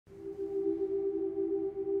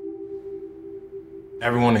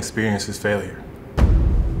Everyone experiences failure.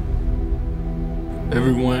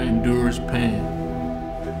 Everyone endures pain.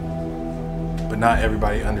 But not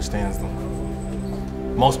everybody understands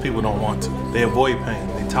them. Most people don't want to. They avoid pain.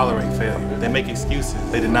 They tolerate failure. They make excuses.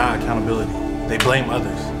 They deny accountability. They blame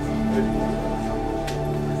others.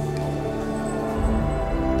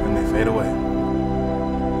 And they fade away.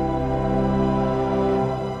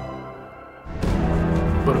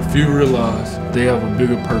 But a few realize they have a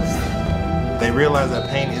bigger purpose. They realize that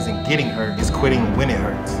pain isn't getting hurt, it's quitting when it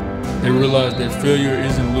hurts. They realize that failure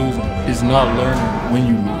isn't losing, it's not learning when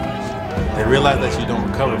you lose. They realize that you don't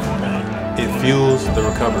recover from pain. It fuels the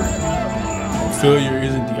recovery. Failure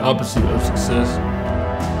isn't the opposite of success.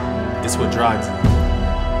 It's what drives you.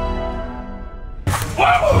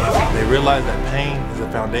 They realize that pain is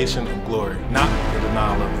the foundation of glory, not the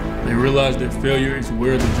denial of it. They realize that failure is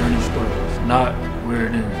where the journey starts, not where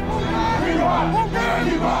it ends.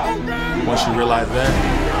 Once you realize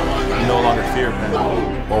that, you no longer fear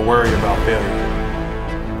pain or worry about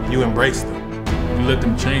failure. You embrace them. You let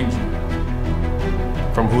them change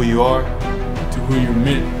you. From who you are to who you're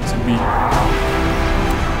meant to be.